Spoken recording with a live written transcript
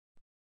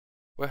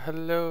Well,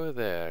 hello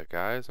there,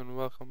 guys, and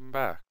welcome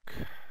back.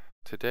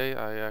 Today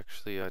I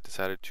actually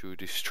decided to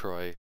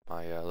destroy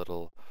my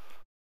little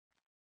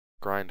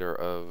grinder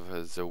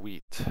of the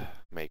wheat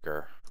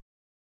maker.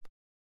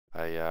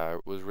 I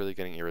was really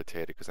getting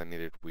irritated because I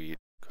needed wheat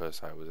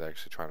because I was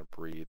actually trying to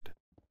breed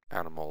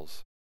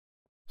animals.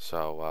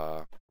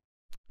 So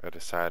I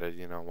decided,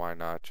 why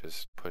not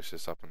just push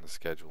this up on the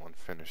schedule and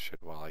finish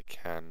it while I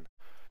can.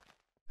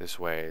 This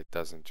way it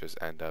doesn't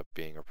just end up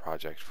being a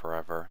project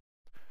forever.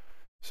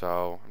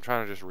 So I'm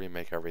trying to just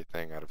remake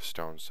everything out of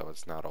stone so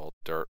it's not all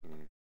dirt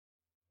and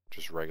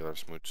just regular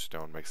smooth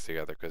stone mixed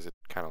together because it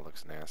kind of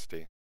looks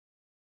nasty.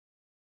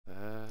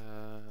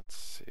 Let's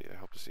see. I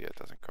hope to see it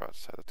doesn't go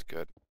outside. That's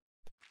good.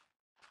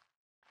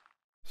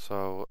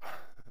 So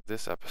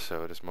this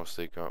episode is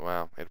mostly going.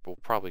 Well, it will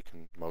probably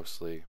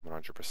mostly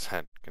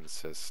 100%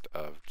 consist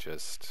of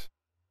just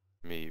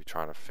me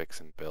trying to fix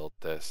and build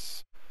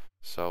this.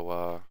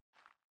 So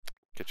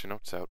get your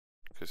notes out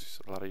because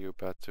a lot of you are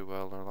about to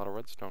learn a lot of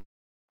redstone.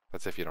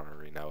 That's if you don't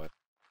already know it,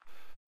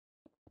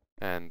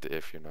 and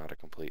if you're not a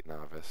complete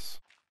novice.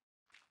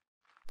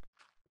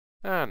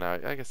 No,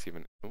 I guess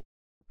even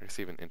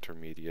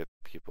intermediate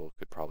people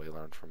could probably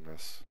learn from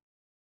this.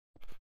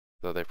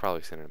 Though they've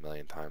probably seen it a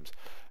million times.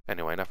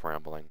 Anyway, enough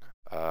rambling.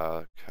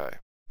 Okay,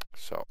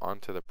 so on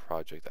to the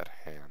project at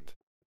hand.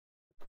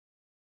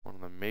 One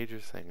of the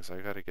major things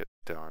I gotta get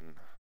done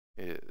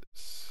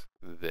is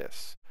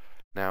this.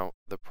 Now,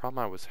 the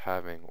problem I was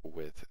having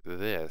with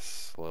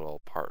this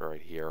little part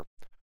right here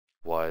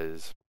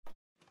was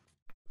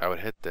I would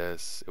hit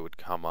this, it would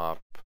come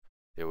up,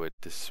 it would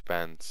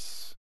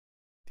dispense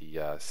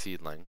the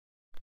seedling,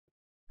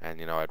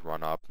 and I'd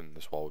run up and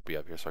this wall would be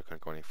up here so I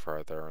couldn't go any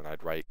further, and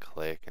I'd right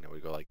click and it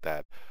would go like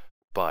that.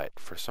 But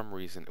for some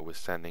reason it was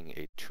sending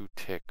a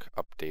 2-tick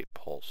update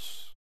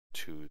pulse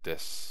to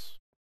this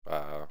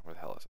where the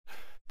hell is it?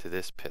 To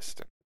this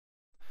piston.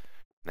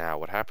 Now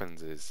what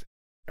happens is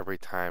every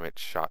time it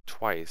shot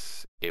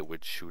twice, it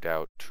would shoot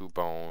out 2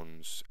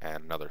 bones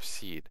and another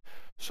seed.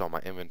 So my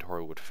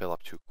inventory would fill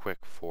up too quick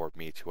for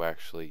me to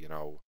actually,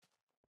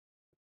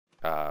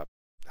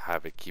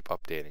 have it keep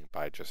updating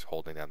by just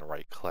holding down the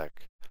right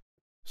click.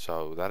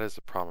 So that is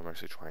the problem I'm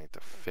actually trying to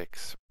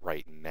fix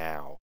right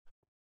now.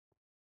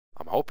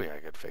 I'm hoping I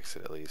could fix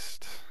it at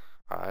least.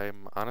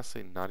 I'm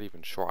honestly not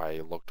even sure.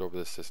 I looked over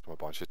the system a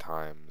bunch of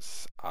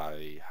times.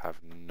 I have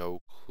no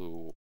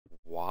clue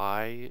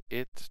why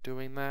it's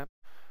doing that,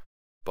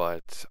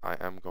 but I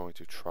am going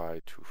to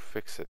try to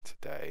fix it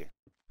today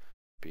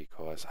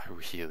because I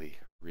really,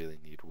 really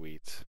need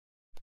wheat.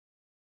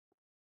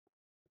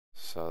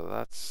 So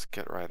let's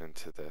get right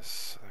into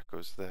this. That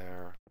goes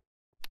there.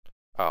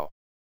 Oh,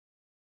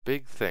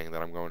 big thing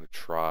that I'm going to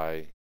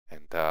try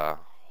and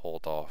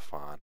hold off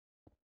on.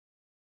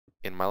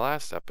 In my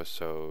last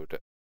episode,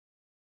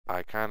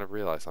 I kind of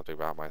realized something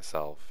about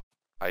myself.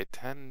 I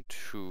tend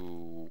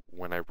to,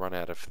 when I run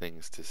out of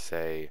things to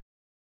say,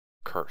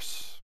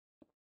 curse.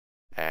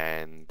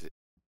 And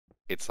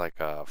it's like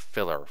a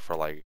filler for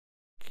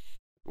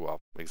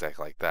well,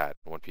 exactly like that.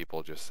 When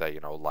people just say,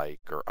 like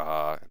or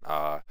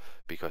and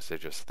because they're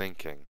just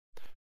thinking.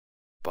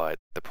 But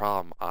the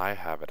problem I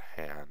have at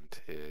hand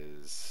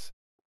is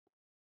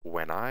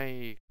when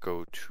I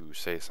go to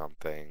say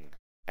something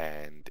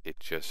and it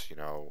just,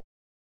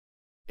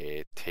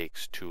 it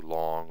takes too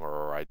long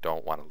or I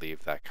don't want to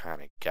leave that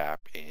kind of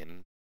gap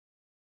in,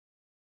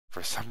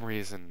 for some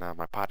reason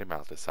my potty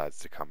mouth decides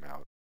to come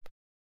out.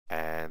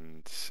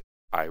 And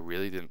I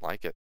really didn't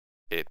like it.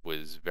 It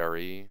was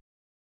very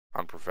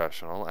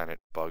unprofessional and it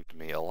bugged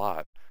me a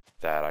lot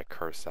that I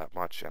cursed that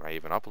much and I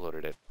even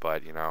uploaded it.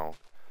 But,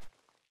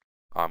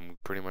 I'm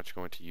pretty much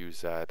going to use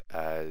that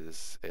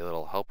as a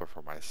little helper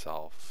for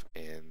myself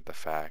in the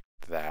fact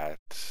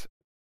that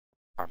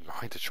I'm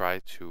going to try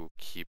to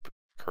keep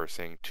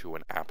cursing to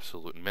an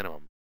absolute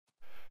minimum,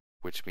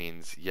 which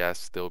means,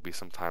 yes, there'll be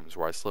some times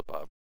where I slip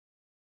up,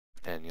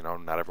 and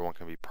not everyone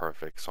can be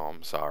perfect, so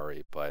I'm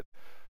sorry, but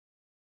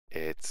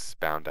it's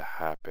bound to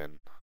happen.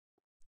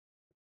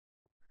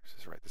 This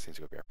is right, this needs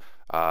to go up here.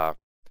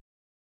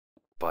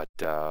 But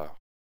the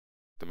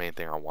main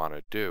thing I want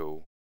to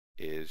do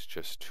is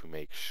just to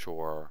make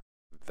sure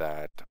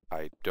that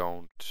I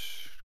don't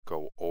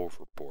go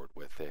overboard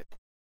with it.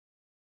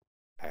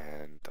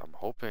 And I'm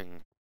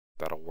hoping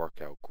that'll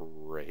work out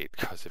great,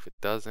 because if it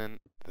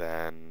doesn't,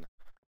 then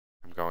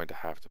I'm going to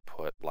have to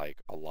put like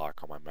a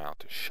lock on my mouth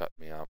to shut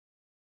me up.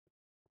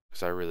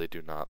 Because I really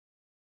do not.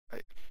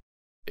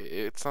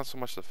 It's not so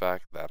much the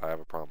fact that I have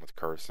a problem with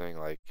cursing,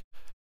 like,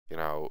 you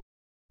know,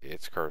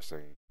 it's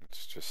cursing.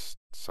 It's just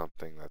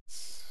something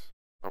that's.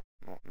 Oh,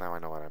 well, now I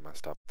know what I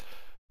messed up.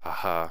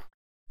 Haha.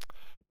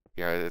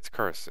 Yeah, it's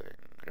cursing.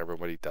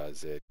 Everybody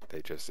does it.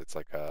 It's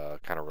like a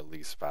kind of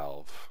release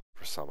valve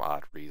for some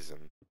odd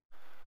reason.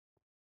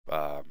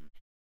 Um,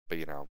 but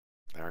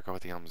there I go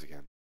with the ums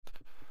again.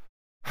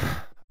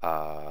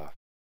 uh,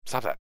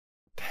 Stop that.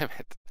 Damn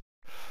it.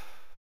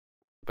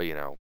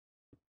 But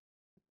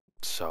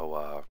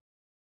so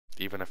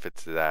even if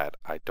it's that,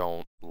 I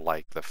don't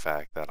like the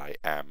fact that I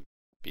am,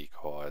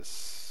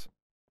 because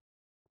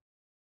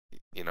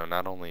you know,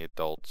 not only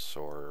adults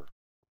or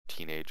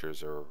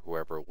teenagers or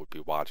whoever would be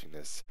watching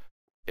this,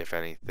 if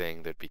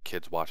anything, there'd be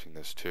kids watching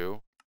this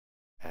too.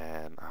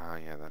 And,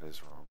 yeah, that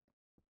is wrong.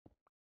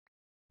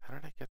 How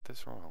did I get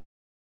this wrong?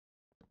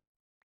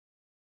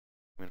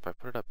 I mean, if I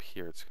put it up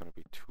here, it's going to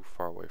be too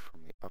far away from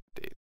the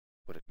update.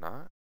 Would it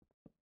not?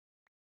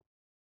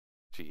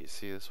 Gee, you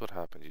see, this is what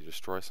happens. You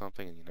destroy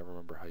something and you never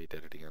remember how you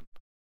did it again.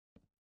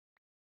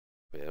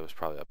 But yeah, it was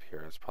probably up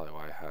here. That's probably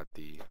why I had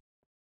the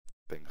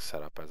thing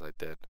set up as I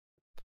did.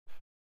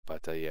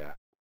 But yeah,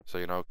 so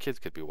you know, kids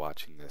could be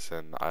watching this,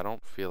 and I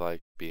don't feel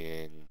like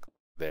being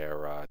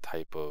their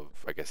type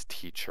of, I guess,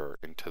 teacher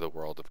into the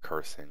world of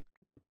cursing.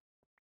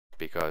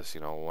 Because,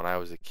 you know, when I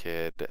was a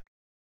kid,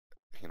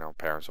 you know,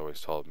 parents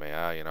always told me,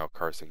 you know,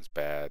 cursing's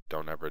bad,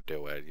 don't ever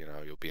do it, you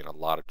know, you'll be in a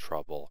lot of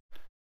trouble.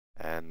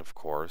 And of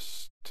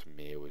course, to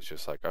me, it was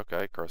just like,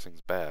 okay,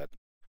 cursing's bad.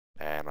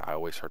 And I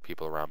always heard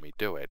people around me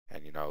do it,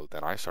 and you know,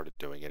 then I started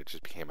doing it, it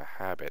just became a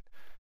habit.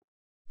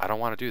 I don't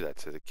want to do that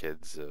to the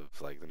kids of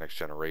like the next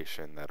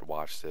generation that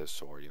watch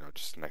this, or you know,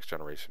 just the next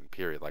generation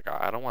period. Like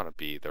I don't want to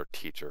be their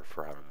teacher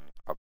for having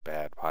a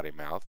bad potty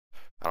mouth.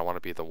 I don't want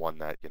to be the one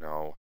that, you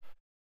know,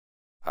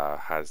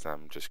 has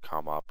them just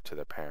come up to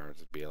their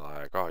parents and be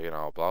like, oh, you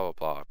know, blah blah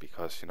blah,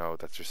 because you know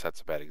that just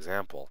sets a bad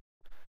example,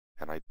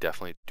 and I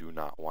definitely do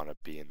not want to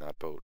be in that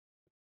boat.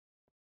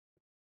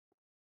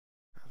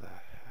 How the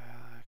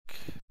heck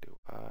do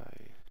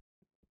I?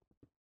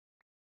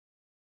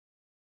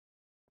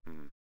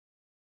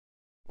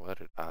 What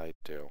did I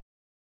do?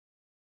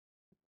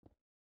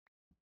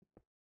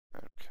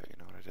 Okay, you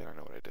know what I did? I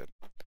know what I did.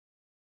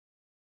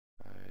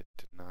 I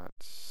did not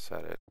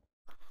set it.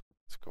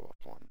 Let's go up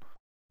one.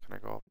 Can I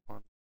go up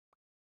one?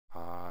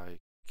 I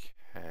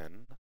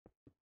can.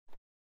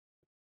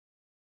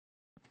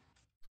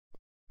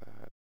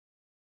 That.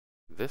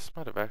 This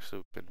might have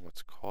actually been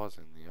what's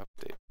causing the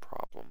update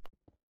problem.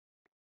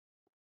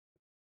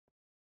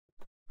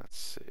 Let's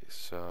see,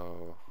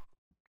 so...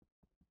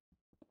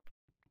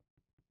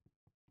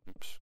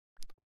 Oops.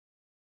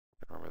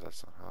 Remember,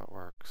 that's not how it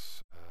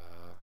works.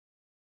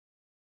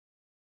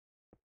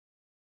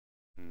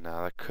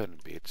 No, that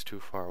couldn't be. It's too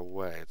far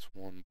away. It's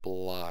one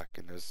block,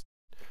 and there's...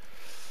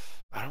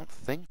 I don't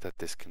think that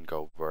this can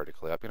go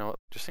vertically up. You know what?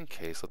 Just in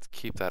case, let's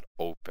keep that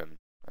open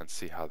and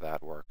see how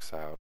that works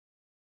out.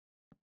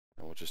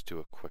 And we'll just do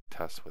a quick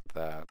test with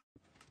that.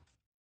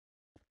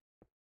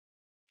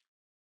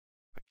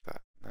 Like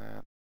that and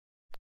that.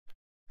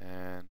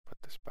 And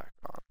put this back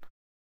on.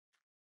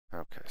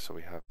 Okay, so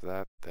we have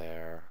that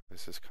there.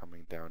 This is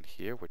coming down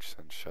here, which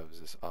then shoves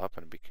this up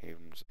and it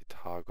becomes a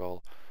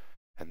toggle.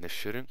 And this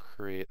shouldn't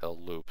create a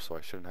loop, so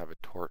I shouldn't have a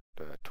torch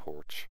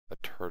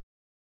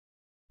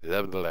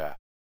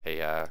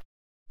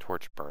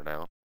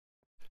burnout.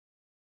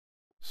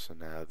 So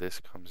now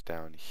this comes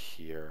down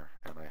here,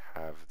 and I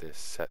have this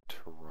set to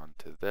run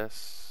to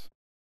this.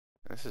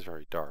 And this is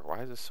very dark.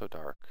 Why is this so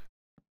dark?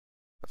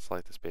 Let's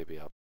light this baby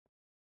up.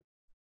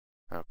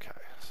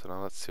 Okay, so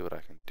now let's see what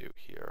I can do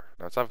here.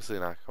 Now it's obviously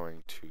not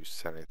going to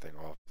set anything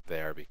off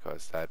there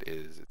because that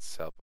is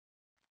itself.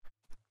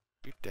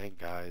 You dang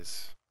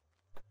guys.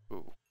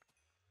 Ooh.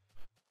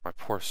 My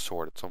poor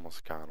sword, it's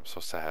almost gone. I'm so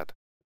sad.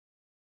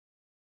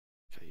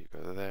 Okay, you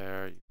go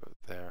there, you go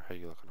there. How are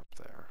you looking up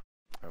there?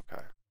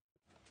 Okay.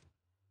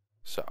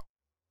 So,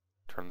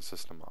 turn the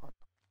system on.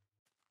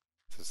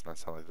 This does not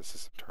sound like the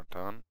system turned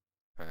on,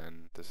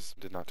 and the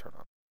system did not turn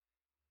on.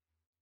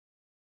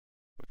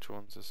 Which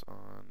one's this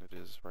on? It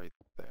is right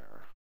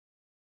there.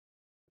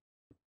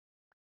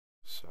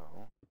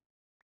 So,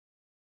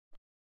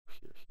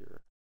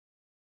 here,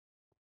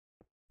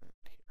 and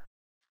here.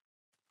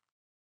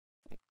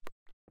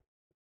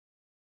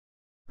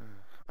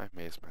 I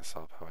amaze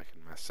myself how I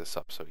can mess this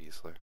up so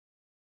easily.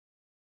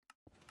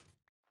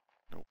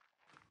 Nope.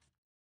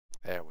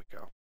 There we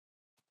go.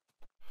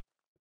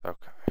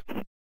 Okay.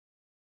 I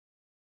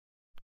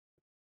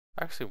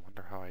actually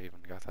wonder how I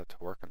even got that to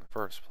work in the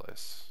first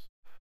place.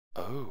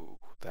 Oh,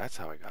 that's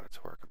how I got it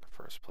to work in the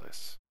first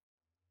place.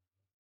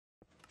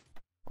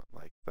 Went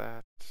like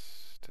that.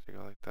 Did it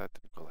go like that?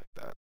 Didn't go like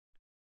that.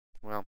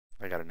 Well,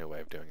 I got a new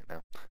way of doing it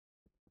now.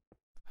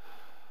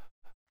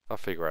 I'll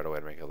figure out a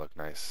way to make it look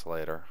nice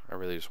later. I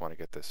really just want to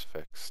get this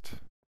fixed.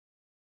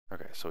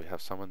 Okay, so we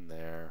have some in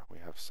there. We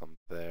have some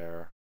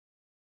there.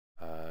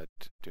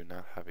 Do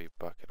not have a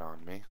bucket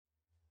on me.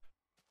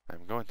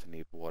 I'm going to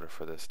need water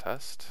for this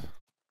test.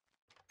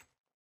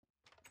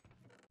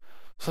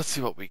 So let's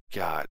see what we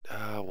got.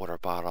 Water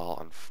bottle.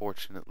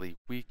 Unfortunately,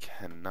 we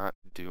cannot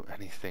do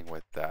anything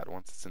with that.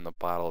 Once it's in the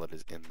bottle, it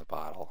is in the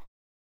bottle.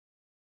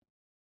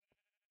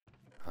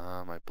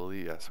 I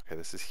believe, yes. Okay,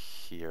 this is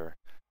here.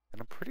 And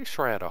I'm pretty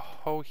sure I had a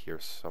hoe here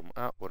somewhere.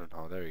 Oh, what a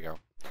hoe. There you go.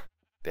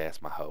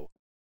 That's my hoe.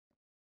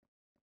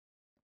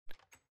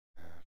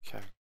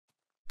 Okay.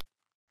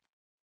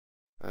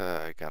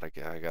 I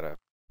gotta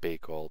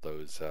bake all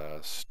those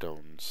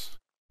stones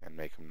and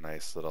make them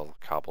nice little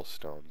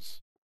cobblestones.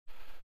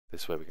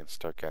 This way we can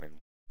start getting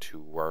to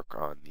work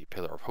on the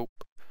Pillar of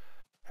Hope.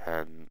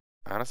 And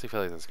I honestly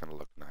feel like this is gonna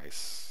look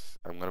nice.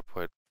 I'm gonna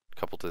put a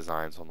couple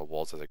designs on the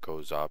walls as it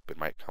goes up. It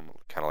might come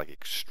kind of like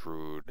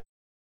extrude.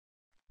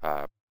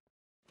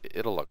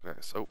 It'll look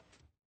nice. Oh.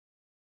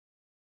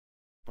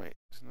 Wait,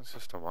 isn't the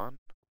system on?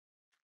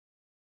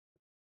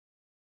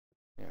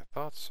 Yeah, I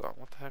thought so.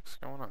 What the heck's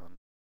going on?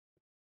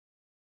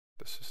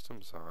 The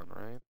system's on,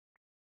 right?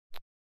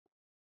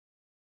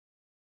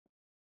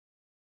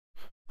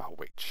 Oh,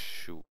 wait,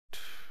 shoot.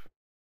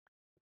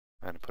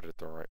 I didn't put it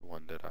the right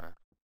one, did I?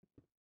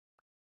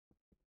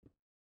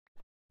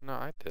 No,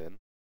 I did.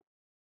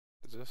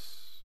 Is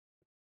this...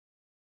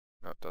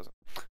 No, it doesn't.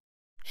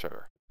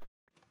 Sure.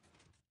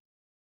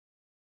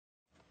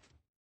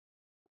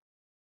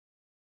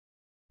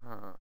 I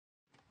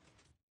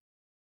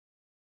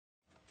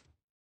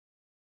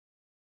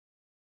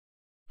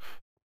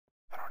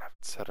don't have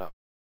it set up.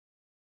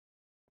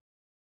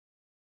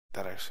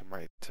 That actually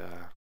might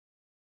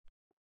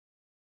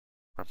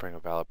bring a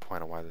valid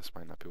point on why this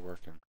might not be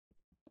working.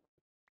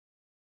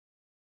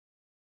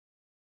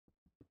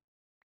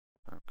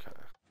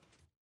 Okay.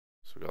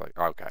 So we go like,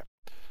 okay.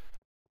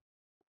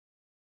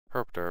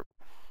 Herp derp.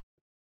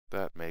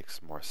 That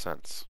makes more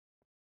sense.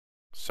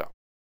 So,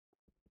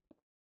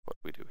 what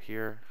we do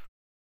here,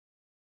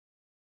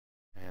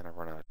 and I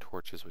run out of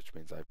torches, which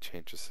means I've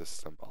changed the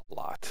system a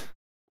lot.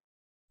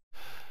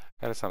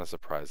 And it's not a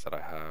surprise that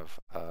I have.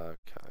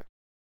 Okay.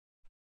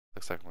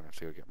 Looks like I'm going to have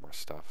to go get more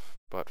stuff.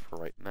 But for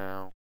right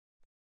now,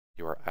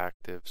 you are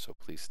active, so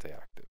please stay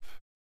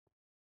active.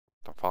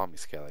 Don't follow me,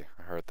 Scaly.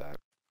 I heard that.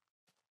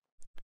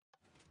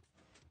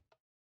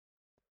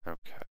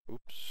 Okay,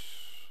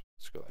 oops.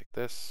 Let's go like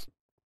this.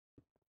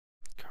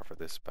 Cover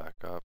this back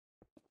up.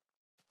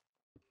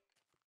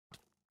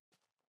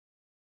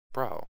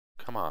 Bro,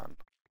 come on.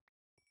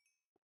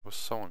 It was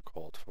so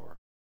uncalled for.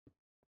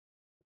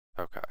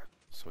 Okay,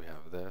 so we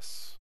have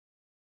this.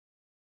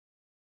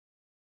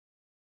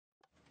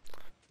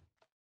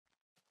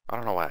 I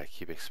don't know why I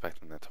keep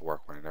expecting that to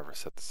work when I never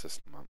set the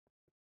system up.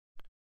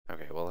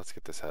 Okay, well, let's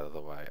get this out of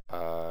the way.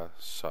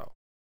 So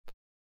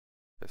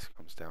this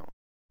comes down.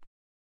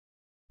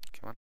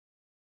 Come on.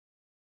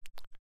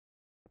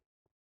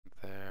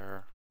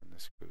 There, and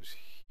this goes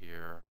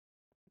here.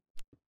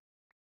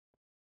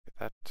 Get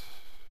that.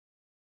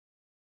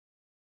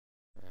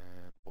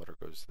 And water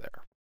goes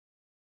there.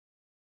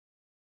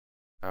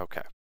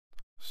 Okay,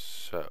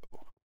 so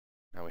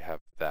now we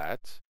have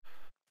that,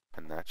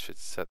 and that should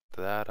set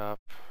that up.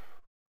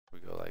 We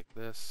go like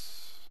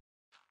this,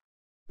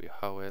 we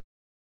hoe it,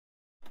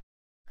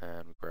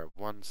 and we grab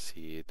one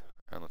seed,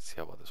 and let's see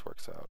how well this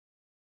works out.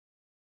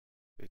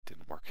 It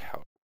didn't work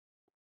out.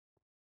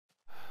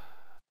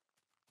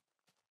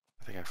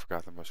 I think I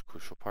forgot the most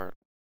crucial part.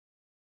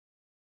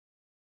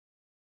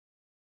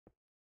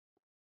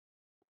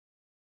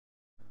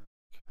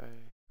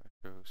 Okay, that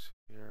goes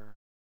here.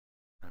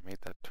 I made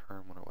that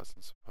turn when it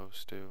wasn't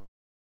supposed to.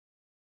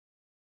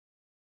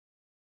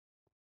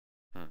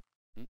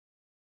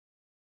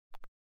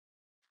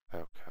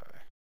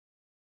 Okay.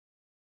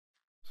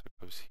 So it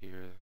goes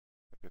here.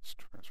 It gets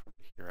transferred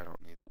to here. I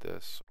don't need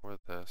this or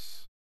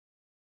this.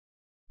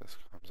 This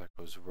comes, that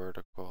goes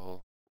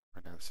vertical.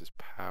 Right now this is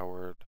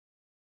powered.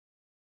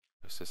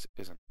 This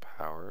isn't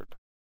powered.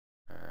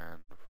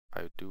 And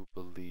I do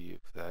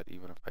believe that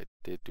even if I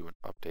did do an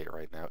update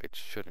right now, it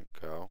shouldn't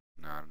go.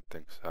 No, I don't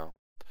think so.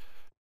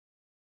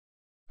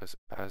 Because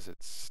as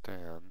it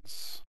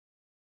stands...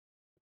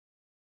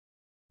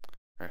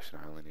 Actually,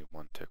 no, I only need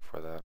one tick for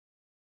that.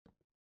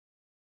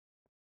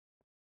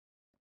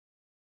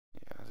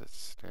 Yeah, as it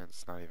stands,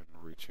 it's not even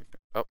reaching it.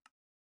 Oh!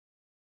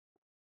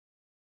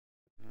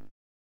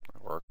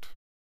 That worked.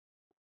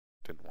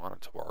 Didn't want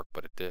it to work,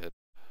 but it did.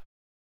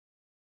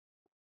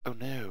 Oh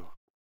no!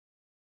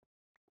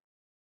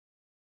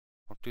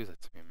 Don't do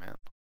that to me, man.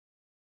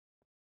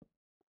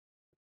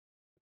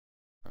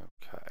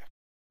 Okay.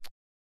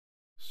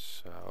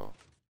 So...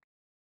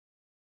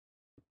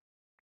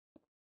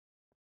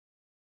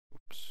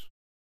 Oops.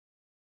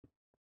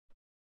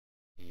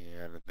 Yeah,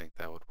 I didn't think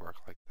that would work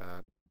like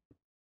that.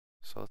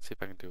 So let's see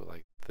if I can do it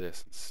like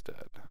this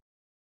instead.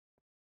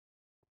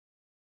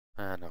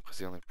 No, because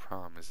the only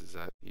problem is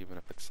that even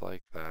if it's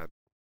like that,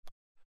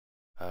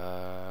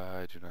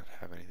 I do not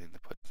have anything to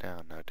put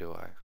down now, do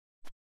I?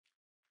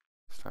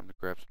 It's time to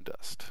grab some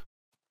dust.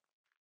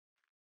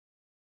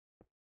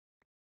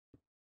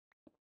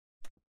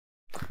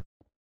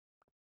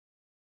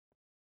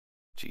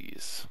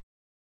 Jeez.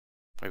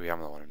 Maybe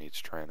I'm the one who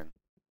needs training.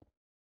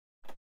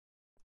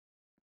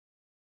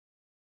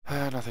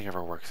 Nothing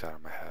ever works out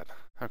in my head.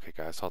 Okay,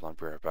 guys, hold on,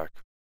 be right back.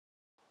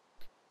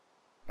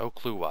 No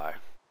clue why.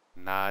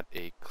 Not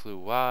a clue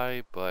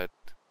why, but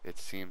it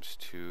seems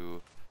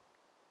to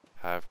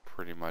have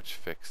pretty much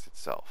fixed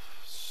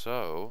itself.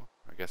 So,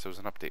 I guess it was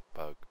an update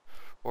bug.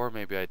 Or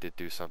maybe I did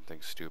do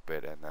something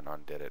stupid and then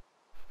undid it.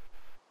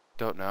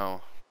 Don't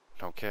know.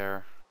 Don't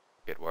care.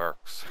 It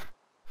works.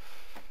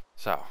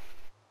 So,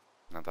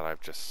 now that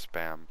I've just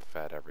spam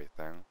fed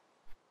everything,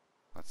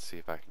 let's see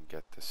if I can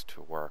get this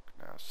to work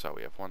now. So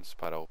we have one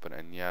spot open,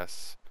 and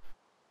yes,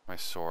 my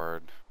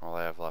sword, all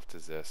I have left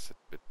is this.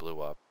 It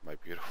blew up, my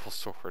beautiful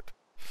sword.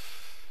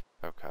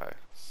 Okay,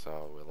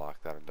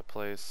 that into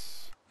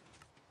place.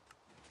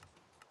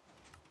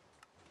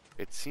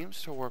 It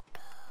seems to work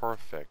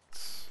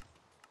perfect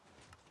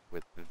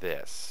with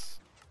this.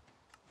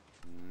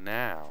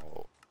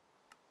 Now,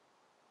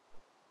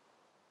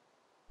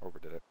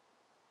 overdid it,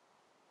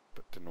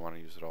 but didn't want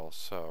to use it all,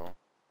 so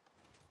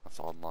let's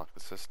all unlock the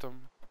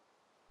system.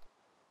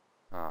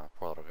 Ah,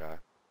 poor little guy.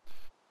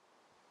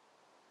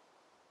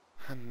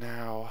 And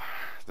now,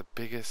 the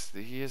biggest,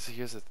 here's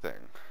the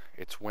thing.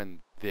 It's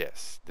when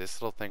this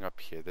little thing up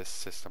here, this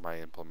system I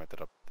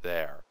implemented up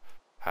there,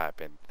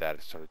 happened, that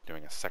it started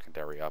doing a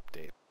secondary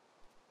update.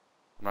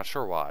 I'm not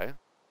sure why,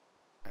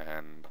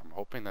 and I'm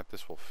hoping that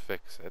this will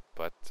fix it,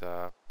 but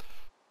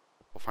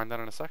we'll find out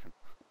in a second.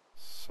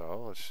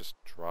 So, let's just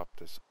drop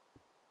this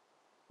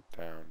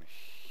down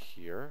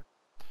here.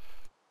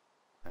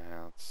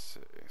 And let's see,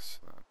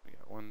 so we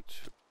got 1,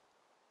 2,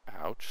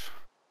 ouch.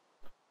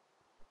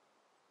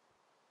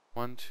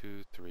 1,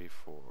 2, 3,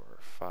 4,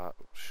 5,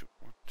 oh shoot,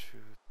 1, 2,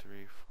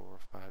 3, 4,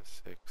 5,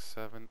 6,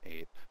 7,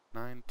 8,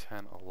 9,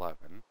 10,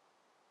 11.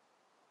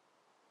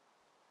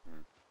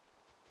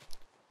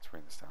 Let's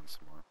bring this down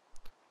some more.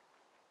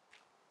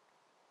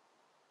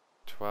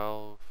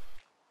 12,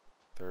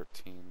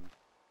 13,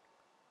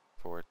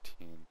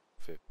 14,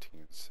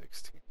 15,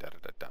 16, da da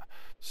da da.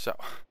 So,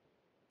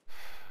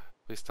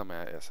 please tell me,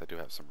 yes, I do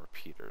have some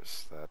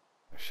repeaters that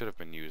I should have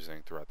been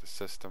using throughout the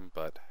system,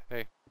 but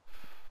hey,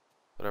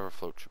 whatever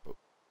floats your boat.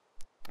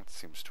 That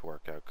seems to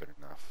work out good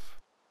enough.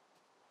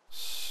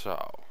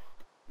 So,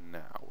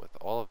 now, with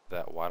all of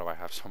that, why do I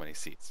have so many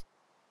seats?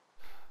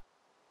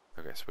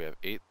 Okay, so we have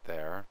 8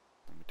 there.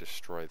 Let me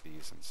destroy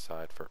these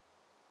inside for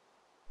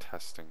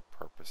testing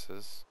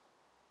purposes.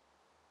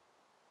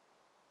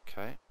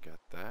 Okay, got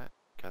that,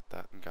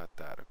 and got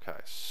that. Okay,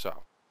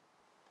 so,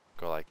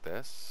 go like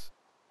this.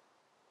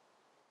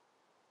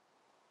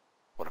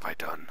 What have I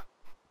done?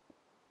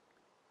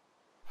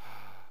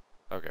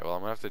 Okay, well,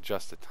 I'm gonna have to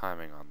adjust the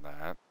timing on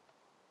that.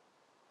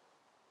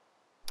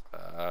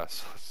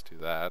 So let's do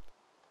that.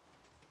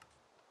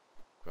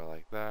 Go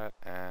like that,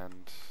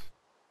 and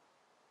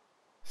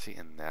see,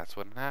 and that's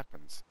what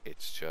happens.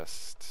 It's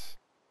just,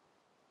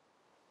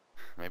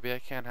 maybe I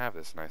can't have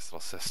this nice little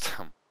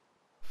system.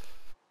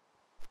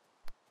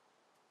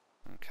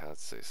 Okay,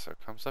 let's see. So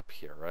it comes up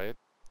here, right?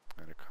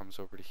 And it comes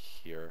over to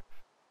here.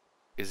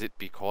 Is it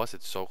because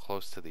it's so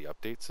close to the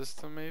update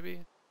system,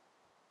 maybe?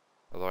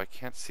 Although I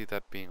can't see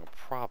that being a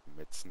problem.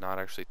 It's not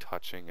actually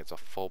touching. It's a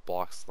full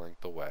block's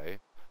length away.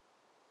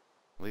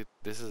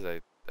 This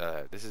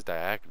is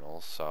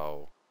diagonal,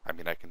 so I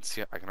mean I can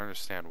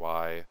understand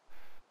why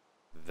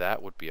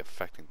that would be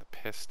affecting the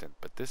piston,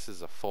 but this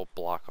is a full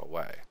block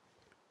away.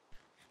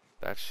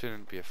 That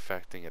shouldn't be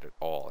affecting it at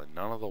all, and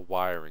none of the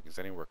wiring is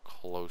anywhere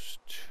close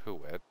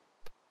to it.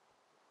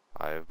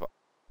 I've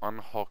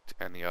unhooked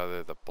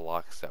the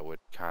blocks that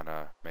would kind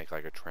of make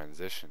like a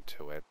transition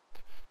to it.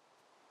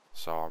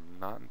 So I'm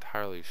not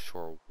entirely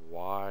sure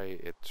why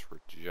it's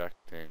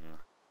rejecting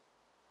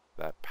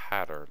that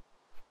pattern,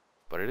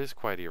 but it is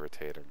quite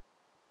irritating.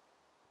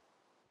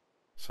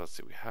 So let's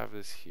see, we have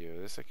this here.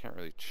 This I can't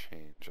really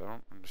change. I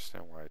don't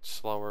understand why it's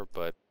slower,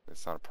 but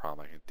it's not a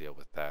problem. I can deal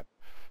with that.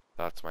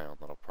 That's my own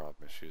little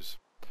problem issues.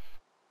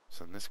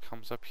 So then this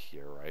comes up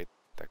here, right?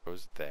 That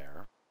goes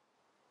there.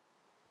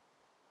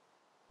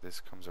 This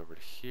comes over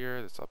to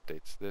here. This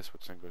updates this,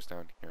 which then goes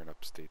down here and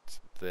updates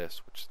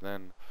this, which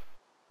then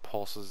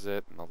pulses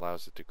it and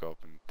allows it to go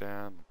up and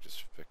down. Let me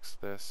just fix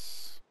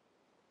this.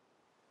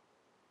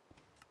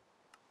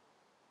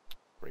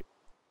 Great.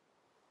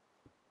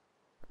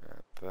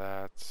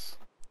 That.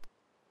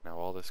 Now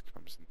all this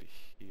comes into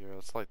here.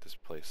 Let's light this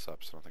place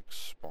up so nothing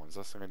spawns.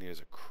 Last thing I need is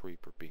a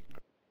creeper being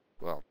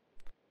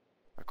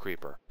a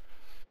creeper.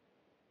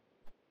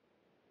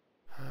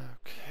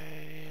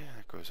 Okay,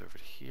 that goes over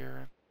to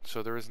here.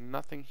 So there is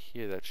nothing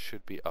here that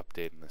should be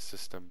updated in the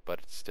system, but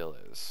it still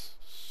is.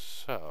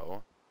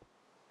 So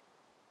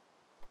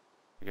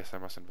I guess I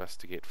must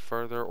investigate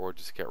further or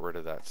just get rid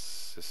of that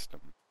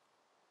system.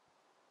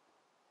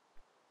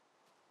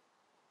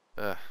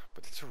 But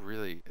it's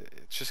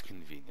just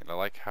convenient. I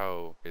like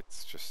how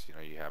it's just,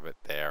 you have it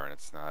there and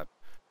it's not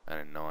an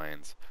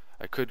annoyance.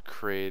 I could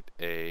create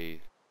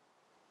a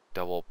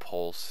double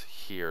pulse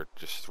here,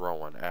 just throw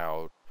one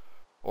out,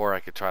 or I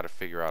could try to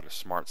figure out a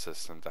smart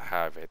system to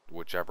have it,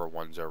 whichever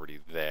one's already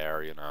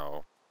there,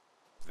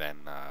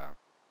 then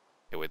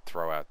it would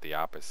throw out the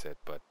opposite,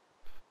 but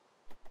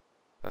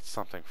that's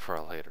something for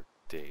a later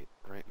date.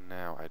 Right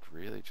now, I'd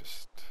really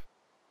just...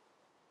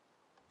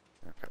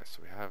 Okay,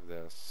 so we have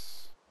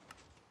this.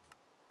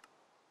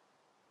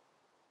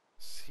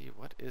 See,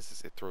 what is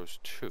this? It throws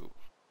 2.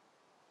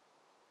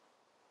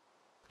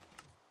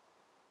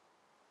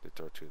 Did it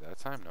throw 2 that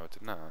time? No, it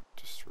did not.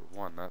 Just threw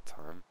 1 that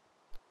time.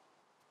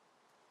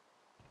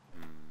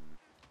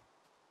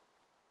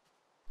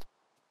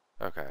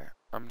 Okay,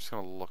 I'm just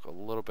going to look a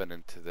little bit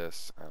into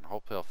this, and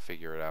hopefully I'll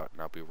figure it out,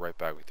 and I'll be right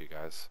back with you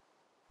guys.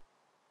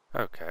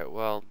 Okay,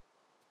 well,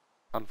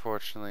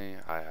 unfortunately,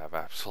 I have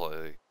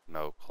absolutely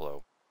no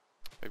clue.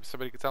 Maybe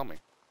somebody could tell me,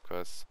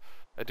 because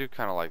I do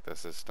kind of like the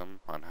system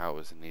on how it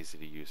was an easy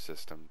to use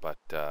system, but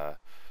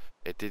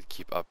it did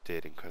keep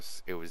updating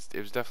because it was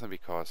definitely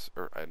because,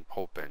 or I'm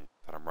hoping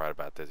that I'm right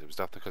about this. It was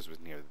definitely because it was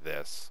near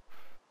this.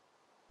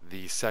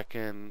 The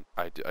second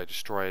I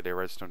destroyed a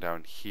redstone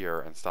down here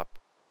and stopped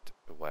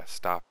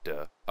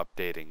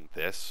updating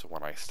this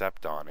when I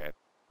stepped on it,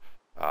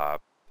 uh,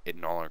 it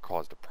no longer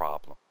caused a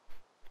problem.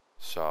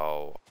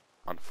 So,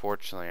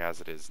 unfortunately,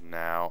 as it is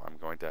now, I'm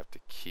going to have to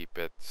keep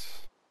it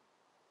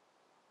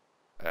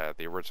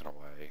the original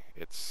way.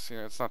 It's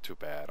not too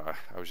bad.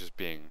 I was just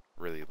being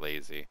really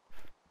lazy,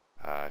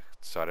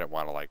 so I didn't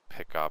want to like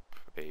pick up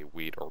a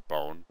wheat or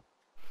bone.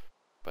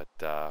 But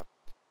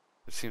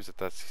it seems that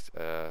that's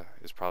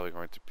is probably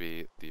going to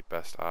be the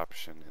best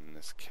option in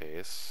this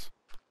case.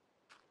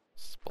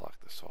 Let's block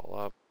this all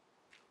up.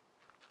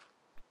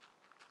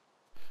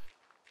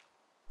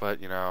 But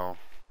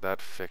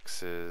that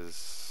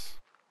fixes.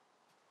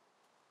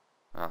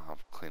 I'll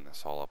clean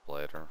this all up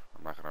later.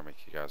 I'm not gonna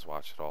make you guys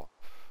watch it all.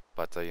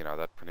 But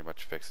that pretty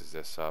much fixes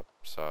this up.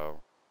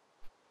 So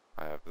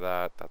I have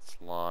that. That's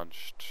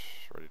launched,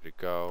 ready to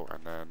go,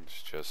 and then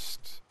it's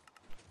just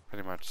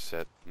pretty much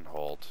sit and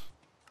hold.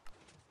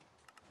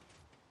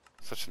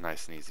 Such a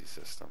nice and easy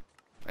system.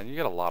 And you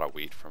get a lot of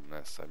wheat from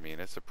this. I mean,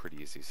 it's a pretty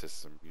easy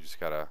system. You just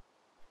gotta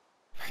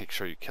make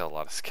sure you kill a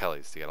lot of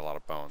skellies to get a lot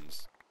of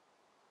bones.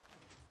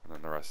 And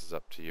then the rest is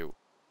up to you.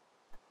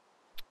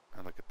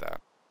 And look at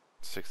that.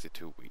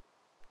 62 wheat.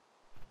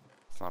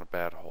 It's not a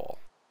bad haul.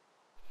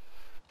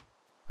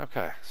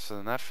 Okay, so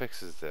then that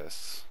fixes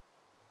this.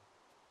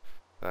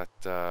 That,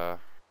 I'll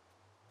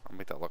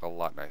make that look a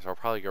lot nicer. I'll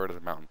probably get rid of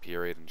the mountain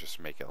period and just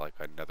make it like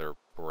another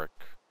brick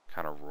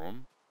kind of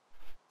room.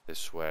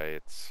 This way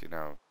it's,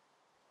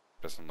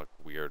 doesn't look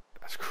weird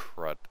as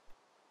crud.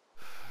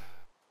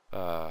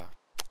 So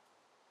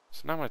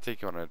now I'm going to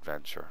take you on an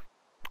adventure.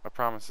 I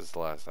promised this the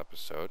last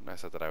episode, and I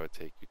said that I would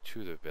take you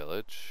to the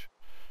village.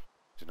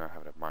 Do not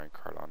have a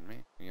minecart on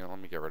me. Let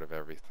me get rid of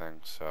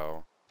everything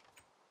so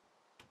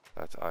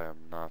that I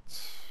am not,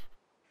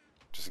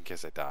 just in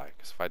case I die.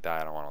 Because if I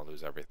die, I don't want to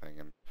lose everything,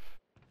 and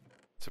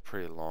it's a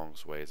pretty long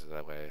ways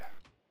that way.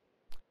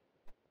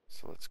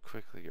 So let's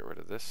quickly get rid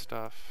of this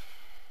stuff.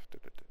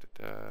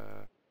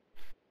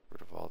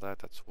 Rid of all that.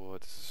 That's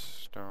wood. This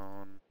is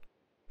stone.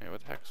 Hey,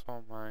 what the heck's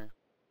all my...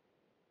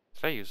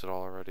 Did I use it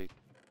all already?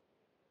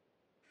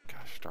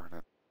 Gosh darn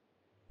it.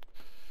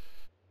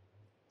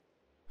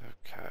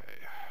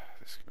 Okay.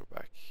 This can go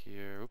back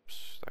here.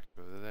 Oops. That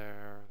can go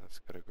there. That's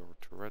got to go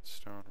to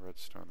redstone,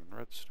 redstone, and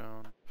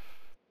redstone.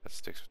 That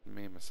sticks with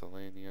me.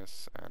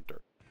 Miscellaneous and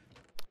dirt.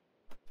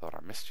 Thought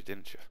I missed you,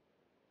 didn't you?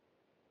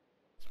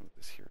 Let's move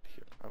this here to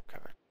here.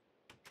 Okay.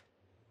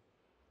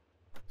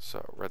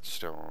 So,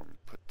 redstone.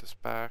 Put this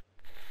back.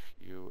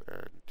 You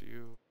and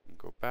you can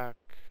go back.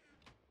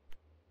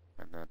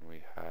 And then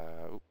we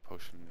have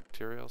potion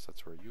materials.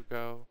 That's where you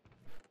go.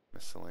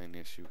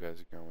 Miscellaneous, you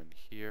guys go in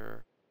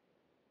here.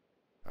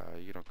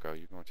 You don't go.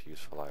 You go into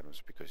useful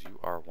items because you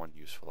are one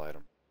useful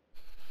item.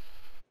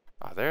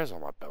 There's all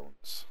my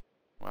bones.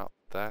 Well,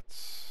 that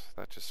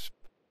just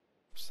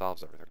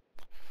solves everything.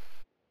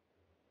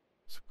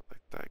 Let's go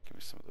like that. Give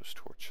me some of those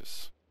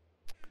torches.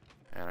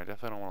 And I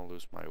definitely don't want to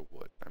lose my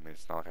wood. I mean,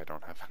 it's not like I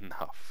don't have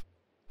enough.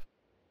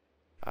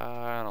 And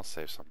I'll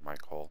save some of my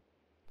coal.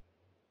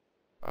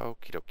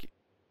 Okie dokie.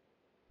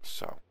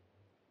 So,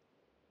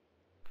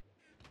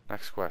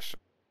 next question.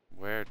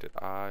 Where did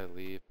I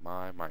leave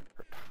my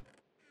minecart?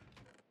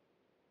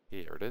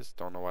 Here it is.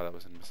 Don't know why that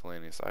was in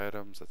miscellaneous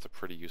items. That's a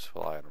pretty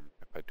useful item,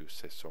 if I do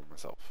say so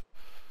myself.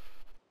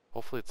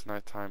 Hopefully it's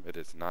nighttime. It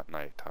is not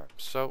nighttime.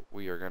 So,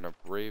 we are going to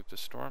brave the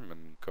storm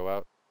and go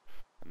out,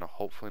 and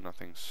hopefully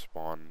nothing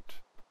spawned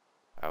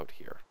out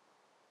here.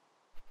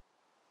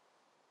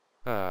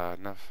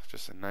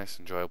 Just a nice,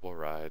 enjoyable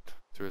ride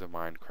through the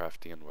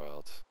Minecraftian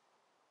world.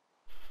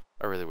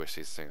 I really wish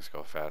these things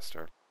go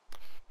faster.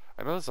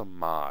 I know there's a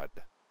mod.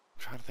 I'm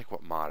trying to think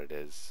what mod it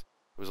is.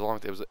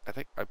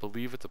 I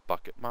believe it's a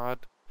bucket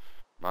mod.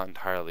 I'm not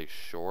entirely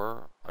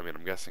sure. I mean,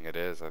 I'm guessing it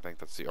is. I think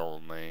that's the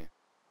only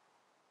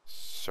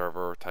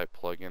server type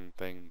plugin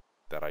thing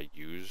that I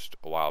used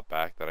a while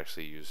back that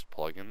actually used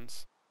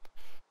plugins.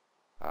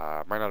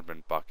 Might not have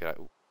been bucket.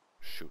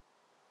 Shoot.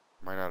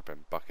 Might not have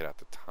been bucket at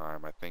the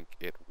time. I think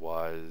it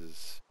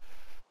was...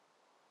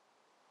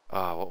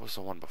 what was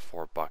the one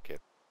before bucket?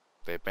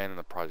 They abandoned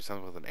the project,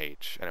 something with an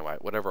H. Anyway,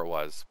 whatever it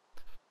was.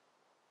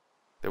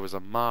 There was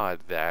a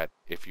mod that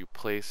if you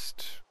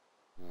placed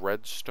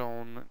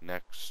redstone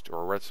next,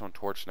 or a redstone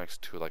torch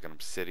next to like an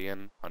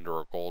obsidian under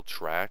a gold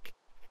track,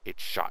 it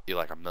shot you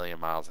like 1,000,000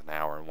 miles an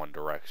hour in one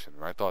direction.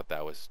 And I thought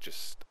that was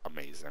just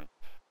amazing.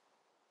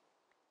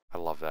 I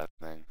love that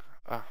thing.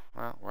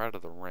 Well, we're out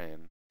of the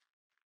rain.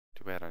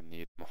 Too bad I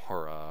need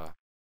more,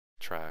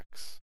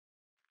 tracks.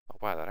 Oh,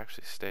 wow, that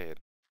actually stayed.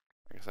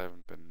 I guess I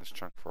haven't been in this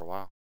chunk for a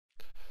while.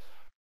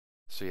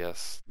 So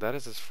yes, that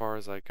is as far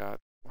as I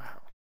got.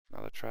 Wow,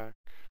 another track.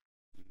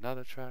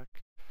 Another track.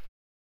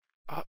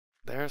 Oh,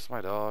 there's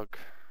my dog.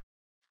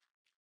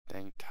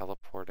 Dang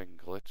teleporting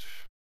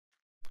glitch.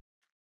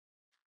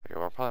 Okay,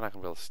 well, I'm probably not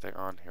going to be able to stay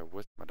on here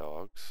with my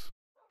dogs.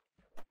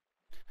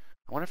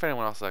 I wonder if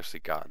anyone else has actually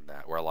gotten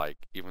that, where,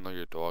 like, even though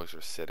your dogs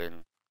are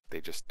sitting,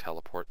 they just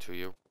teleport to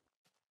you.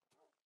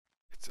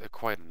 It's a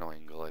quite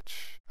annoying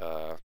glitch.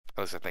 At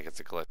least I think it's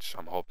a glitch.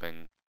 I'm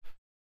hoping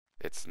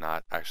it's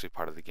not actually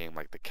part of the game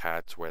like the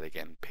cats where they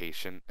get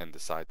impatient and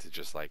decide to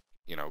just, like,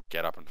 you know,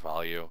 get up and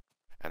follow you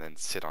and then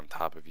sit on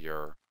top of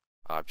your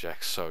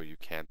objects so you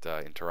can't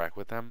interact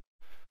with them.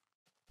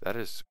 That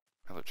is...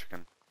 Hello,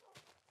 chicken.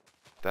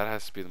 That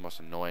has to be the most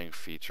annoying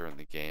feature in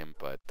the game,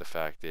 but the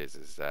fact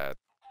is that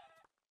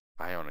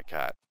I own a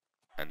cat,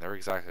 and they're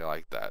exactly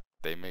like that.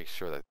 They make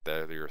sure that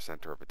they're your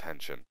center of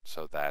attention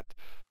so that,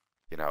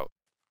 you know,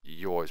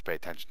 you always pay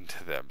attention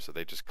to them. So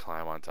they just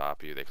climb on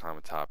top of you. They climb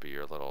on top of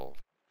your little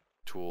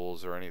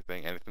tools or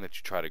anything. Anything that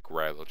you try to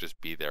grab, they'll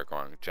just be there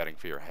going, jetting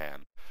for your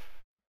hand.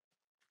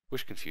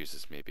 Which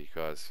confuses me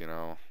because, you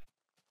know,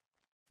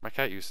 my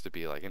cat used to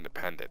be, like,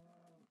 independent.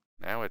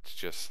 Now it's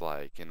just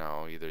like, you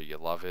know, either you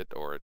love it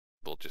or it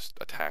will just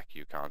attack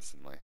you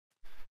constantly.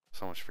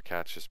 So much for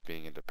cats just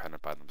being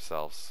independent by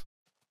themselves.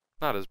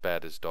 Not as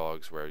bad as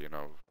dogs where, you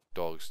know,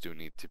 dogs do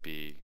need to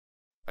be,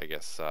 I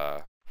guess,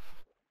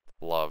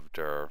 loved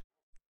or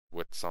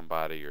with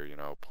somebody or, you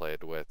know,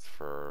 played with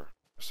for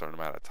a certain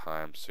amount of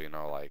time. So, you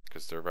know, like,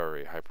 because they're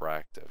very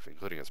hyperactive,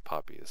 including as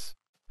puppies.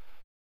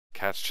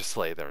 Cats just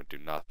lay there and do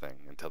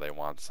nothing until they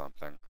want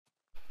something.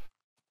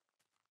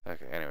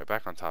 Okay, anyway,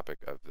 back on topic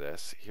of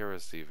this. Here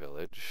is the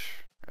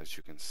village. As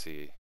you can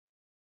see,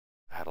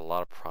 I had a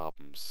lot of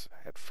problems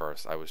at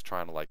first. I was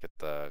trying to, like, get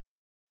the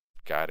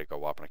guy to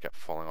go up and I kept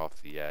falling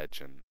off the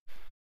edge and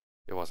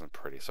it wasn't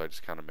pretty, so I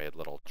just kind of made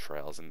little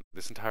trails, and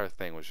this entire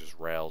thing was just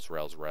rails,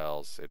 rails,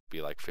 rails. It'd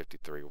be like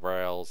 53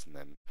 rails, and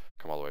then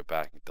come all the way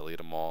back and delete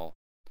them all,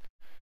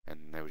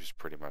 and it was just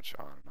pretty much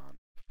on and on.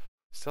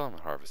 Still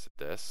haven't harvested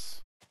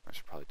this. I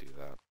should probably do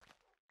that.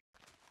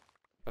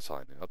 That's all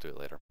I need. I'll do it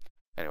later.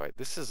 Anyway,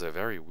 this is a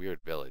very weird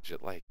village.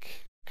 It,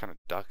 like, kind of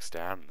ducks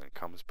down and then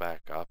comes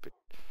back up.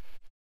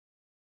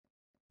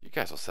 You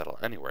guys will settle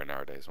anywhere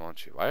nowadays,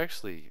 won't you? I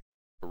actually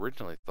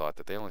originally thought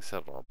that they only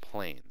settled on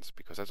plains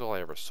because that's all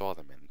I ever saw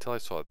them in until I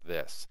saw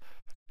this.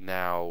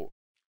 Now,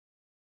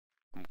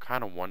 I'm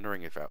kind of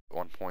wondering if at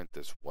one point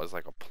this was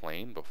like a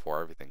plain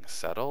before everything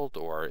settled,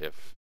 or it,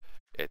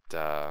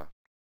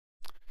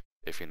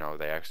 if, you know,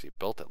 they actually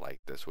built it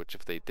like this, which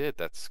if they did,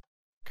 that's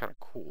kind of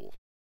cool.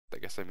 I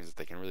guess that means that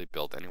they can really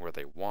build anywhere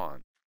they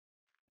want.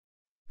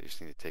 They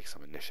just need to take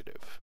some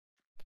initiative.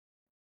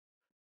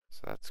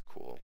 So that's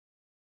cool.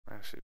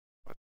 Actually,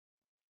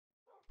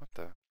 what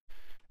the?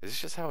 Is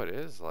this just how it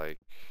is? Like,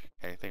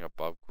 anything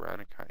above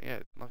ground? Yeah,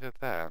 look at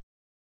that.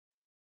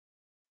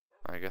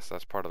 I guess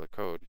that's part of the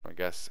code. I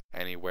guess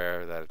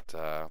anywhere that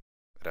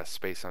it has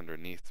space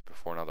underneath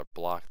before another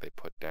block they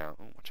put down.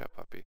 Oh, watch out,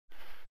 puppy.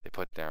 They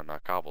put down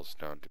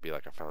cobblestone to be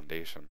like a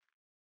foundation.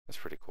 That's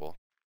pretty cool.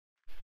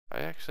 I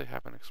actually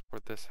haven't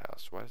explored this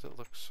house. Why does it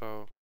look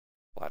so...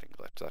 Lighting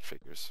glitch, that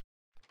figures.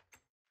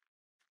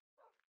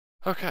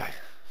 Okay,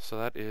 so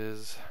that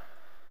is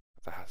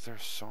the house. There are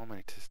so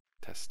many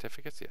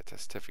testificates? Yeah,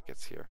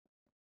 testificates here.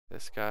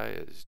 This guy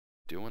is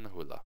doing the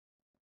hula.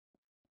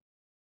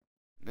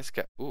 And this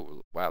guy...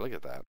 Ooh, wow, look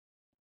at that.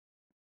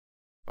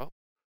 Oh,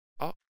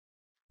 oh,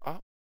 oh.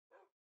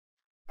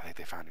 I think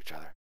they found each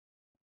other.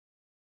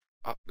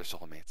 Oh, they're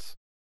soulmates.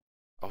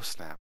 Oh,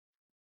 snap.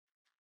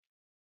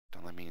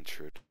 Don't let me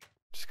intrude.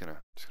 Just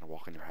gonna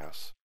walk in your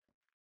house.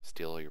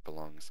 Steal all your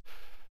belongings.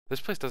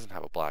 This place doesn't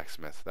have a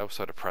blacksmith. That was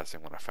so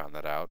depressing when I found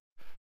that out.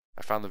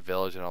 I found the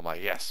village and I'm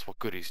like, yes, what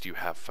goodies do you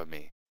have for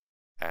me?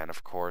 And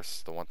of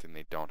course, the one thing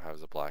they don't have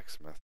is a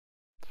blacksmith.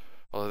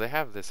 Although they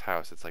have this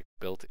house, it's like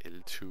built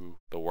into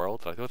the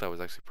world. I thought that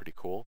was actually pretty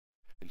cool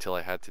until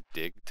I had to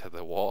dig to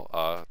the wall,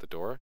 the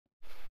door.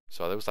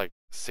 So there was like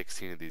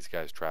 16 of these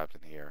guys trapped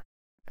in here.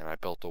 And I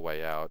built a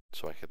way out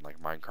so I could, like,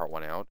 minecart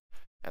one out.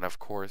 And of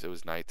course, it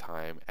was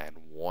nighttime, and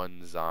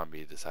one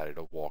zombie decided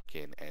to walk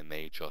in, and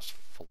they just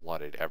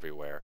flooded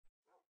everywhere.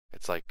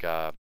 It's like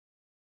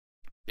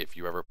if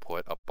you ever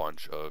put a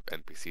bunch of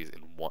NPCs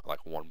in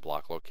one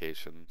block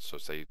location. So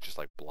say you just,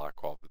 like,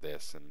 block off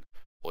this, and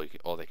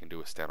all they can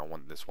do is stand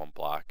on this one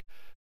block.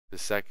 The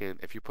second,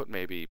 if you put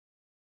maybe,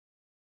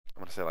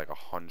 I'm gonna say like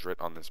 100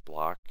 on this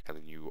block, and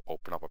then you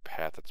open up a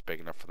path that's big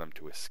enough for them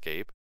to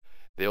escape,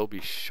 they'll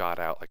be shot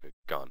out like a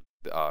gun,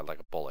 like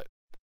a bullet.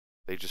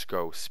 They just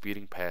go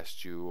speeding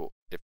past you.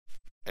 If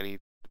any,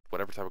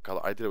 whatever type of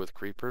color. I did it with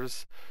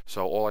creepers,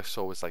 so all I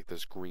saw was like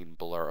this green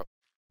blur.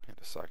 Wait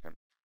a second.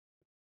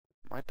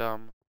 Am I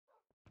dumb?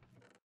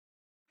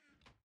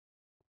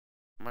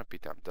 I might be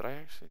dumb. Did I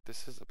actually?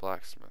 This is a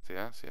blacksmith,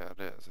 yes? Yeah, it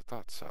is. I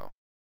thought so.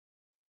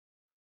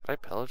 Did I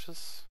pillage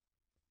this?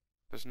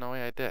 There's no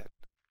way I did.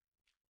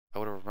 I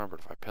would have remembered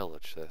if I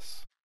pillaged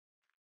this.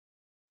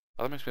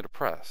 Oh, that makes me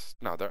depressed.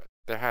 No,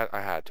 I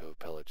had to have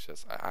pillaged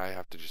this. I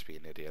have to just be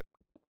an idiot.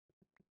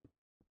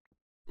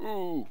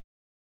 Ooh!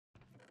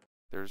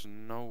 There's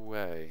no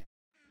way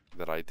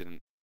that I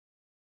didn't...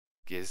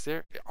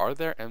 Are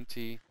there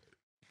empty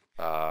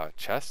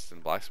chests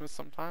and blacksmiths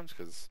sometimes?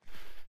 Because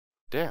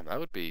Damn, that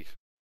would be...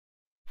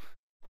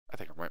 I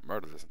think I might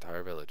murder this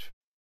entire village.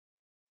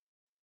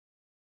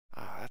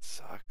 Ah, that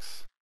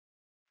sucks.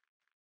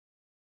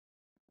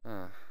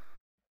 I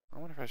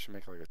wonder if I should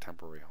make like a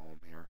temporary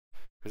home here.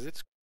 Because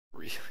it's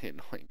really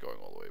annoying going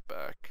all the way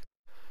back.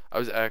 I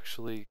was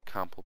actually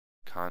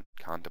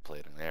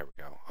contemplating... There we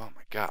go. Oh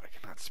my god, I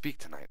cannot speak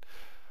tonight.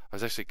 I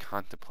was actually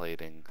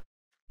contemplating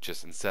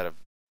just instead of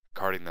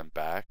carting them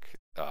back,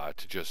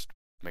 to just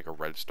make a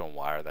redstone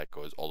wire that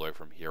goes all the way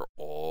from here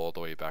all the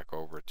way back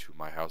over to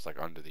my house, like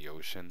under the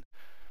ocean.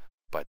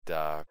 But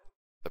the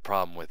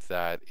problem with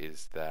that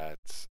is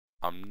that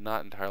I'm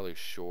not entirely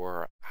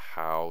sure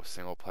how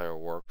single player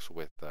works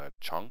with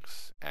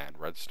chunks and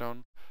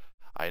redstone.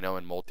 I know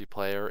in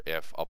multiplayer,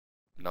 if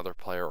another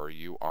player or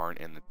you aren't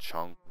in the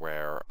chunk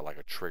where like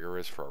a trigger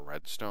is for a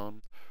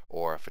redstone,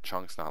 or if a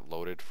chunk's not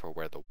loaded for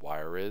where the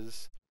wire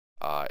is,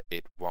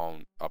 it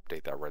won't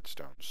update that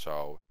redstone.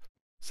 So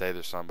say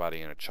there's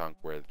somebody in a chunk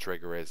where the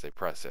trigger is, they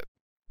press it,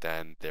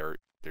 then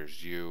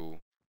there's you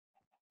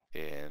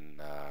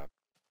in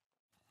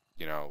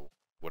you know,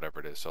 whatever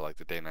it is. So like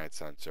the day-night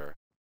sensor,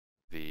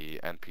 the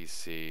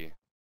NPC,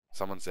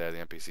 someone's there,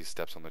 the NPC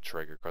steps on the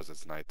trigger because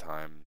it's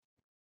nighttime,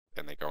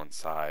 and they go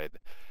inside,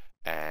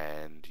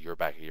 and you're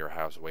back at your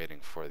house waiting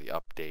for the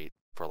update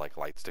for like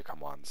lights to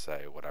come on,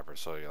 say, whatever.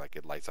 So like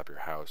it lights up your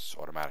house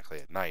automatically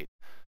at night,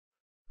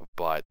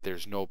 but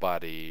there's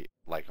nobody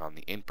like on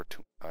the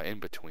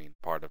in-between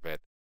part of it.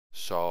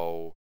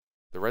 So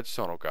the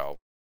redstone will go,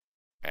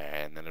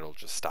 and then it'll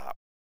just stop,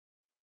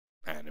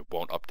 and it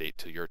won't update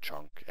to your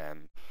chunk,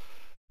 and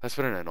that's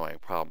been an annoying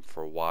problem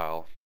for a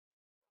while.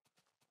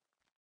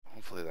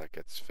 Hopefully that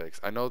gets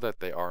fixed. I know that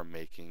they are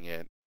making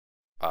it.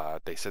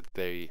 They said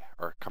they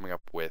are coming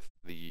up with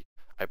the,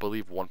 I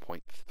believe,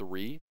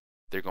 1.3.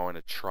 They're going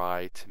to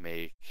try to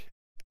make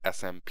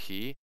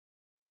SMP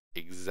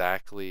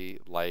exactly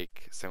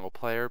like single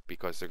player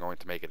because they're going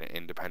to make it an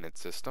independent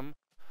system.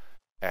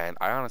 And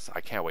I honestly, I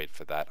can't wait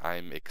for that.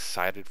 I'm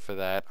excited for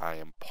that. I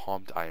am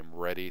pumped. I am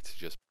ready to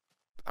just,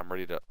 I'm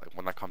ready to, like,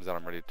 when that comes out,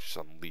 I'm ready to just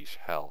unleash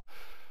hell.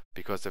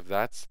 Because if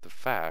that's the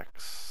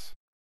facts,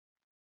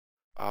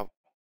 uh,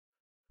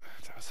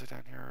 was I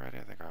down here already?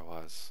 I think I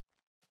was.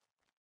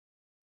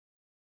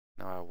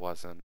 No, I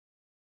wasn't.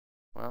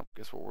 Well,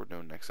 guess what we're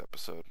doing next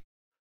episode.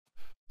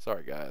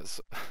 Sorry,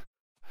 guys.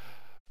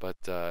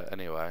 But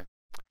anyway,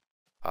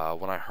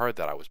 when I heard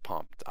that, I was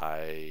pumped.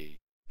 I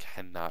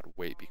cannot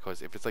wait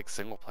because if it's like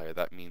single player,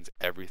 that means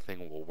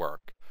everything will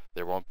work.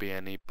 There won't be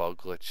any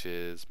bug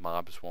glitches.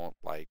 Mobs won't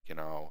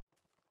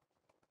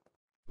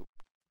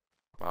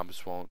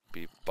mobs won't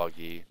be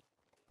buggy.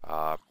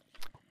 Uh,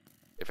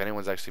 if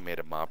anyone's actually made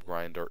a mob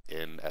grinder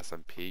in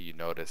SMP, you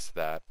notice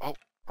that. Oh,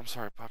 I'm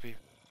sorry, puppy.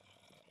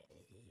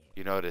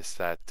 You notice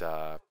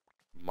that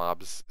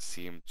mobs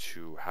seem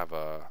to have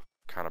a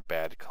kind of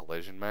bad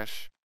collision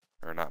mesh,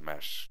 or not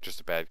mesh, just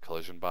a bad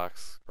collision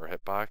box or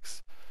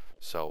hitbox.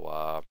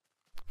 So,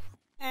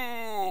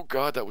 oh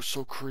god, that was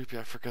so creepy.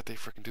 I forgot they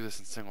freaking do this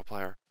in single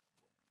player.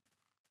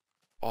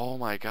 Oh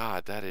my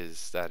god, that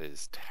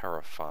is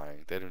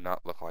terrifying. They do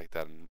not look like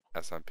that in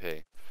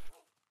SMP.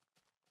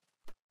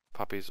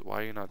 Puppies,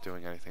 why are you not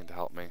doing anything to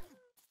help me?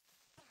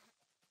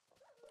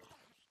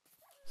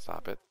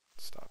 Stop it.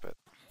 Stop it.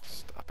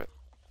 Stop it.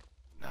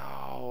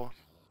 No.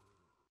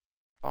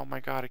 Oh my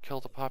god, I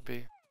killed a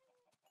puppy.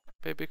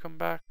 Baby, come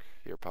back.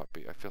 Here,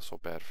 puppy. I feel so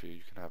bad for you.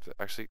 You can have it.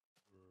 Actually,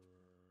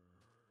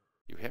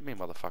 you hit me,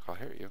 motherfucker. I'll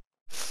hit you.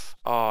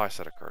 Oh, I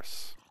said a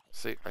curse.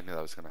 See, I knew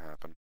that was going to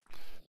happen.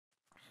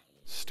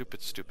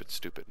 Stupid, stupid,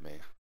 stupid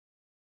me.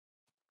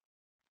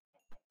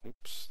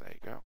 Oops, there you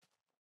go.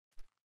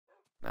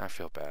 Now I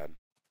feel bad.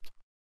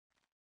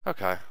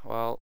 Okay,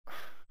 well,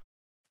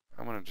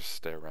 I'm going to just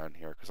stay around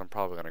here because I'm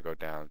probably going to go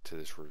down to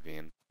this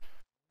ravine.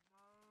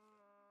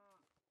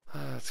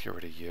 Let's get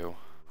rid of you.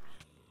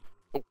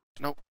 Oh,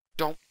 no,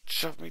 don't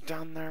shove me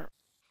down there.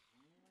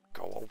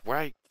 Go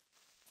away.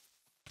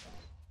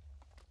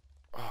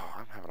 Oh,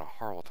 I'm having a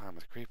horrible time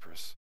with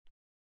creepers.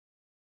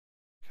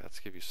 Okay, let's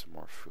give you some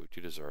more food.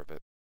 You deserve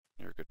it.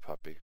 You're a good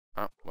puppy.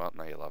 Oh, well,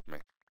 now you love me.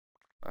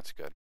 That's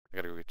good. I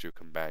gotta go get you a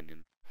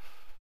companion.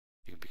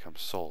 You can become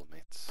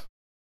soulmates.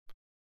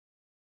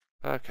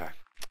 Okay.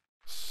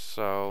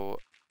 So,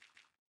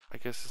 I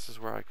guess this is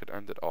where I could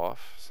end it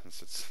off,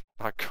 since it's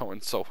not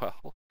going so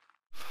well.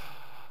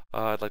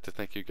 I'd like to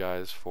thank you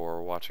guys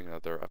for watching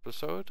another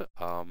episode.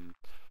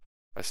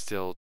 I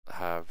still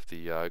have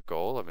the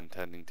goal of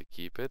intending to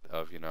keep it,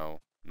 of, you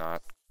know,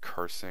 not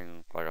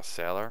cursing like a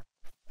sailor,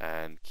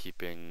 and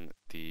keeping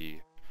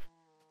the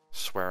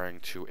swearing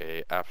to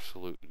a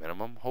absolute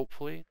minimum,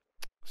 hopefully,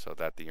 so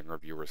that the younger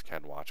viewers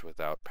can watch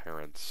without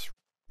parents,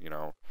 you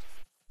know,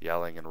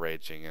 yelling and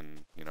raging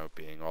and, you know,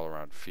 being all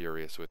around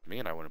furious with me.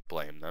 And I wouldn't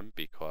blame them,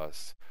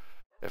 because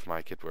if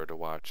my kid were to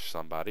watch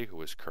somebody who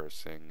was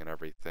cursing and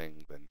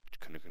everything, then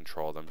couldn't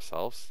control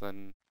themselves,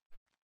 then,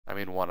 I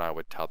mean, one, I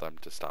would tell them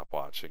to stop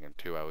watching, and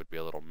two, I would be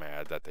a little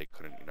mad that they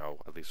couldn't, you know,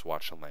 at least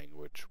watch the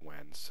language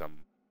when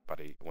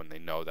they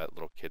know that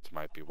little kids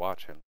might be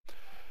watching.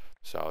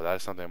 So that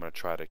is something I'm going to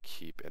try to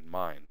keep in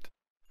mind.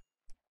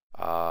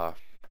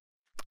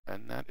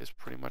 And that is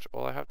pretty much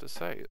all I have to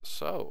say.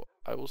 So,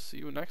 I will see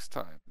you next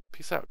time.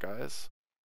 Peace out, guys.